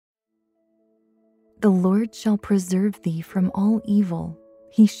The Lord shall preserve thee from all evil.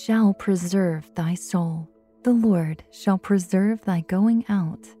 He shall preserve thy soul. The Lord shall preserve thy going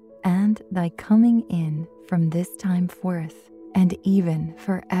out and thy coming in from this time forth, and even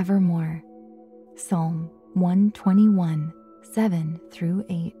forevermore. Psalm 121, 7 through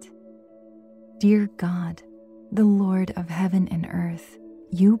 8. Dear God, the Lord of heaven and earth,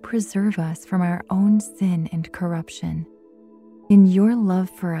 you preserve us from our own sin and corruption. In your love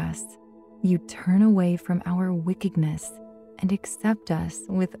for us, you turn away from our wickedness and accept us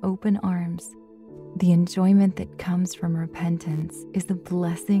with open arms. The enjoyment that comes from repentance is a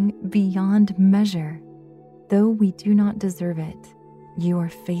blessing beyond measure. Though we do not deserve it, you are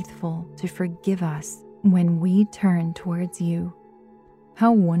faithful to forgive us when we turn towards you.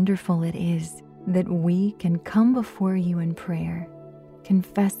 How wonderful it is that we can come before you in prayer,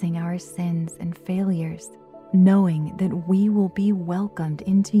 confessing our sins and failures, knowing that we will be welcomed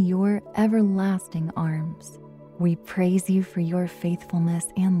into your everlasting arms. We praise you for your faithfulness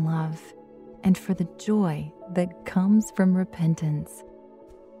and love, and for the joy that comes from repentance.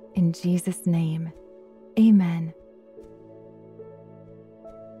 In Jesus' name, amen.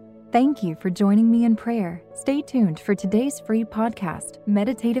 Thank you for joining me in prayer. Stay tuned for today's free podcast,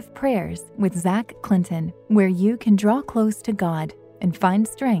 Meditative Prayers with Zach Clinton, where you can draw close to God and find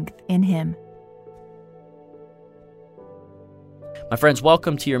strength in Him. My friends,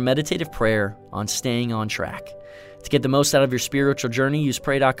 welcome to your meditative prayer on staying on track. To get the most out of your spiritual journey, use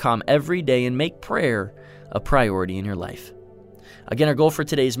pray.com every day and make prayer a priority in your life. Again, our goal for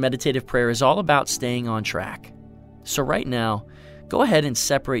today's meditative prayer is all about staying on track. So right now, go ahead and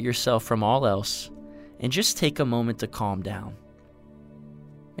separate yourself from all else and just take a moment to calm down.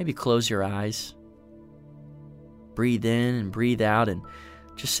 Maybe close your eyes, breathe in and breathe out, and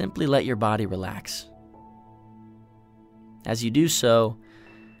just simply let your body relax. As you do so,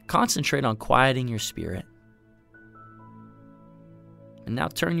 concentrate on quieting your spirit. And now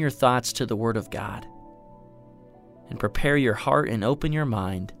turn your thoughts to the Word of God and prepare your heart and open your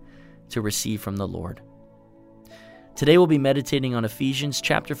mind to receive from the Lord. Today we'll be meditating on Ephesians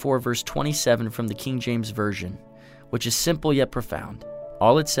chapter 4, verse 27 from the King James Version, which is simple yet profound.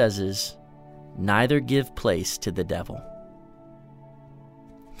 All it says is, "Neither give place to the devil."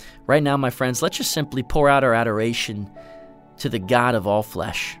 Right now, my friends, let's just simply pour out our adoration to the God of all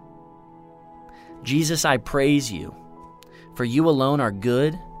flesh. Jesus, I praise you, for you alone are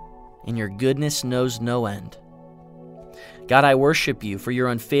good, and your goodness knows no end. God, I worship you for your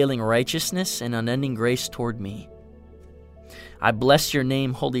unfailing righteousness and unending grace toward me. I bless your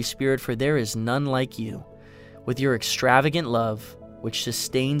name, Holy Spirit, for there is none like you, with your extravagant love, which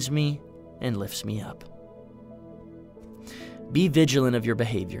sustains me and lifts me up. Be vigilant of your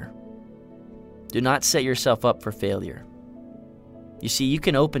behavior. Do not set yourself up for failure. You see, you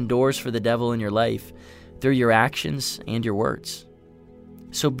can open doors for the devil in your life through your actions and your words.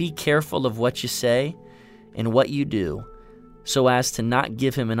 So be careful of what you say and what you do so as to not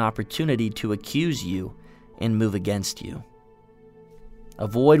give him an opportunity to accuse you and move against you.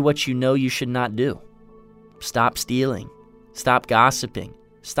 Avoid what you know you should not do. Stop stealing. Stop gossiping.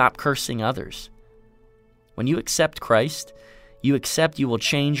 Stop cursing others. When you accept Christ, you accept you will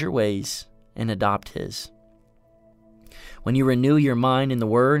change your ways and adopt his. When you renew your mind in the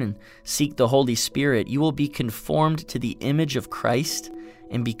Word and seek the Holy Spirit, you will be conformed to the image of Christ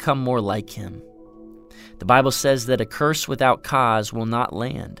and become more like him. The Bible says that a curse without cause will not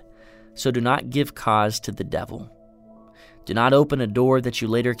land, so do not give cause to the devil. Do not open a door that you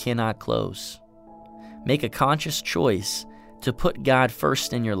later cannot close. Make a conscious choice to put God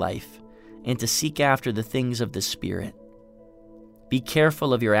first in your life and to seek after the things of the Spirit. Be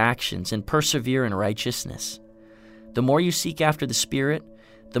careful of your actions and persevere in righteousness. The more you seek after the Spirit,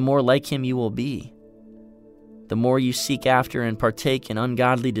 the more like him you will be. The more you seek after and partake in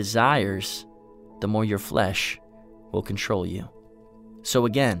ungodly desires, the more your flesh will control you. So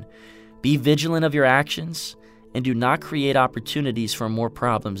again, be vigilant of your actions and do not create opportunities for more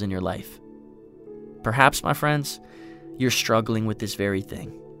problems in your life. Perhaps, my friends, you're struggling with this very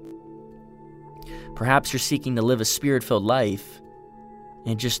thing. Perhaps you're seeking to live a Spirit-filled life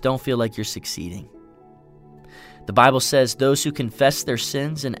and just don't feel like you're succeeding. The Bible says those who confess their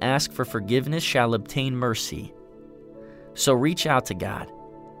sins and ask for forgiveness shall obtain mercy. So reach out to God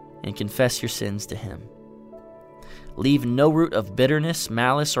and confess your sins to him. Leave no root of bitterness,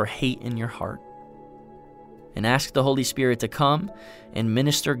 malice, or hate in your heart. And ask the Holy Spirit to come and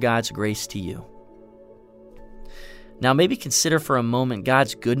minister God's grace to you. Now maybe consider for a moment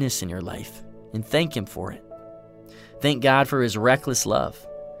God's goodness in your life and thank him for it. Thank God for his reckless love.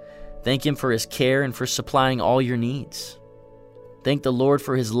 Thank him for his care and for supplying all your needs. Thank the Lord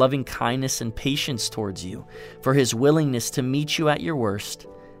for his loving kindness and patience towards you, for his willingness to meet you at your worst,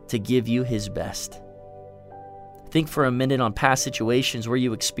 to give you his best. Think for a minute on past situations where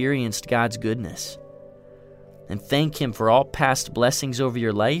you experienced God's goodness, and thank him for all past blessings over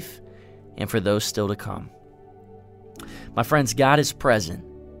your life and for those still to come. My friends, God is present,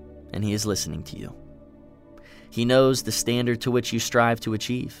 and he is listening to you. He knows the standard to which you strive to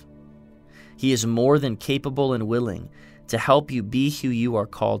achieve. He is more than capable and willing to help you be who you are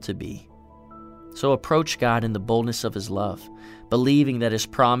called to be. So approach God in the boldness of his love, believing that his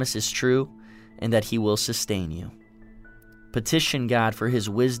promise is true and that he will sustain you. Petition God for his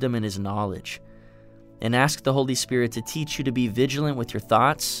wisdom and his knowledge, and ask the Holy Spirit to teach you to be vigilant with your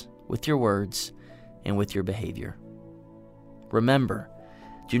thoughts, with your words, and with your behavior. Remember,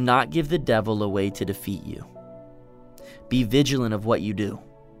 do not give the devil a way to defeat you. Be vigilant of what you do,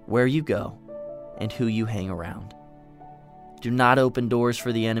 where you go, and who you hang around. Do not open doors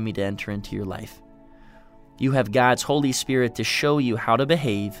for the enemy to enter into your life. You have God's Holy Spirit to show you how to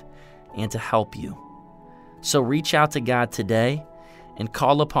behave and to help you. So reach out to God today and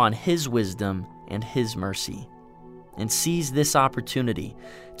call upon his wisdom and his mercy. And seize this opportunity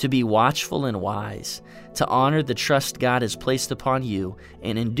to be watchful and wise, to honor the trust God has placed upon you,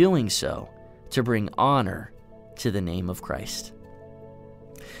 and in doing so, to bring honor to the name of Christ.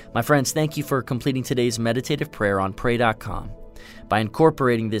 My friends, thank you for completing today's meditative prayer on pray.com. By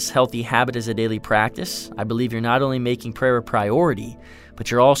incorporating this healthy habit as a daily practice, I believe you're not only making prayer a priority,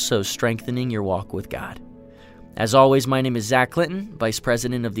 but you're also strengthening your walk with God. As always, my name is Zach Clinton, Vice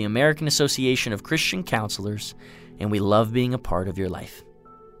President of the American Association of Christian Counselors, and we love being a part of your life.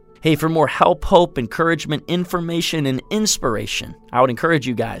 Hey, for more help, hope, encouragement, information, and inspiration, I would encourage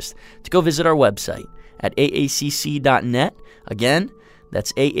you guys to go visit our website at aacc.net. Again,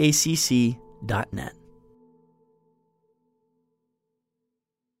 that's aacc.net.